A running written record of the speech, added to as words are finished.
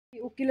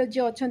वकिल जी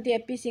अच्छा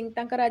एपी सिंह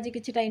तांकर आज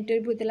किछिटा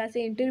इंटरव्यू थिला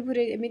से इंटरव्यू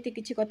रे एमिति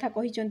किछि कथा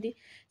कहिसंती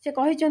से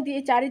कहिसंती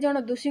ए 4 जण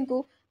दोषी को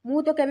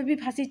मु तो केबे भी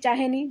फांसी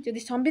चाहेनी जदि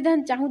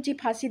संविधान चाहूची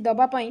फांसी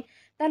दबा पई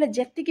ताले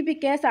जेतिकी भी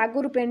केस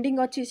आगुरु पेंडिंग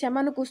अछि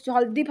सेमानकु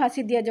जल्दी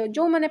फांसी दिया जाऊ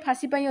जो माने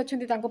फांसी पई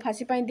अछंती तांको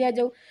फांसी पई दिया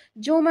जाऊ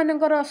जो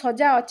मानकर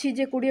सजा अछि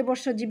जे 20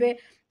 वर्ष जिबे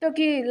तो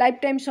कि लाइफ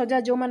टाइम सजा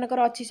जो मानकर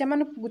अछि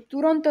सेमानकु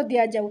तुरंत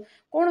दिया जाऊ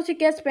कोनोसी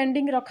केस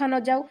पेंडिंग रखा न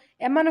जाऊ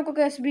एमानको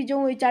केस भी जो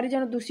 4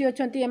 जण दोषी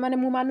अछंती एमाने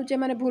मु मानुचे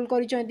माने भूल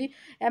करिसंती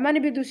एमाने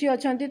भी दोषी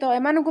अछंती तो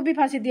एमानको भी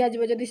फांसी दिया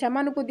जिवो जदि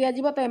सेमानको दिया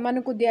जिवो तो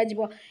एमानको दिया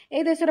जिवो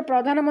ए देशर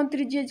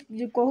प्रधानमंत्री जे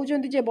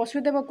कहउचंती जे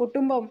वसुदेव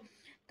कुटुंबम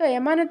तो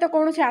एमाने तो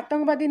कौन से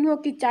आतंकवादी नुह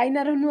कि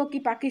चाइना नुह कि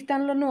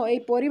पाकिस्तान नुह ए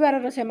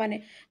परिवार सेमाने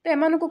तो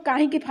एमानको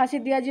काहींकि फांसी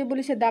दिया जिवो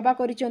बोली से दावा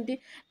करिसंती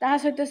ताहा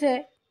सहित से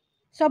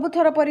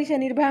सबुथर परी से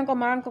निर्भया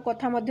माँ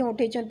कथा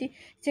उठे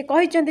से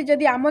कही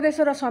जदि आम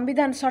देशर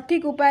संविधान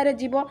सठिक उपाय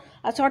जीव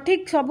आ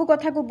सठिक सबू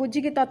कथा को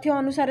बुझिकी तथ्य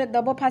अनुसार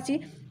दब फांसी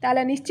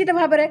ताले निश्चित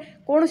भाव में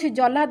कौन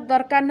जल्लाद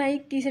दरकार ना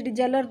कि से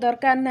जेलर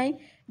दरकार ना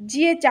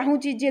जी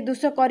चाहूँगी जी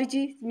दोष कर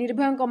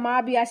निर्भया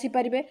माँ भी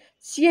आसीपारे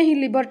सी ही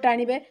लिवर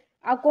टाणिबे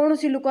आ कौन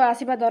सी लोक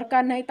आसवा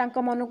दरकार ना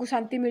मन को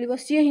शांति मिल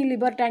सी ही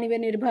लिवर टाणिबे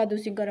निर्भया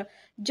दोषीकर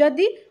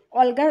जदि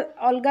अलग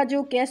अलग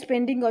जो केस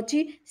पेंडिंग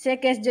अच्छी से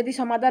केस जदि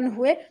समाधान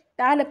हुए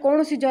ताहले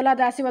कौन सी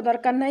जल्लाद आसवा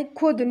दरकार ना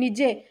खुद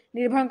निजे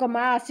निर्भया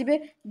माँ आसबे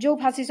जो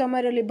फांसी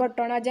समय लिवर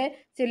टणा जाए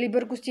से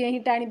लिवर को सी ही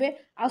टाणिबे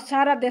आ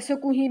सारा देश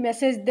को ही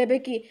मेसेज देबे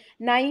कि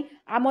नाई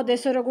आम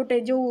देशर गोटे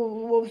जो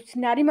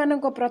नारी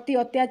मानक प्रति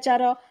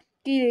अत्याचार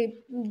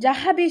कि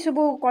जहाँ भी सब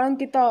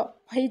कलंकित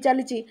हो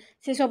चली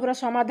से सबुर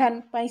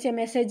समाधान पाई से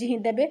मेसेज ही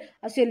देबे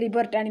आ से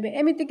लिवर टाणिबे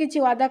एमिति किछि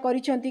वादा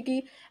करिसंती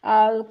कि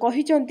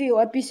कहिसंती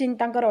ओपी सिंह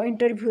तांकर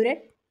इंटरव्यू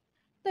रे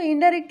तो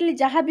इनडायरेक्टली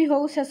जहाँ भी हो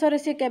शेष में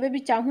से केबे भी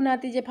चाहूना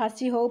जे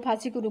फांसी हो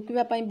फांसी को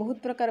रुकवा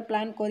बहुत प्रकार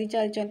प्लान कर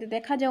चलते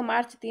देखा जाओ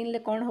मार्च 3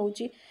 कौन हो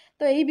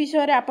तो यही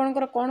विषय में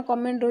आपंकर कौन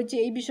कमेंट रही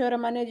है विषय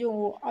माने जो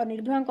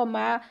निर्भया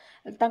माँ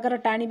तांकर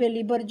टाणिबे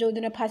लिवर जो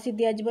दिन फांसी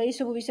दिज्व ये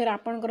सब विषय में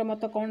आपंकर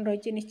मत कौन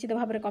रही निश्चित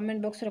भाव में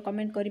कमेंट बॉक्स रे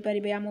कमेंट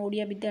करेंगे आम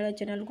ओडिया विद्यालय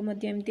चैनल को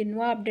एमती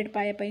नुआ अपडेट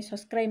पाइबा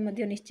सब्सक्राइब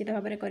निश्चित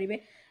भाव में करेंगे।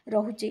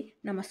 रोचे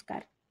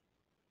नमस्कार।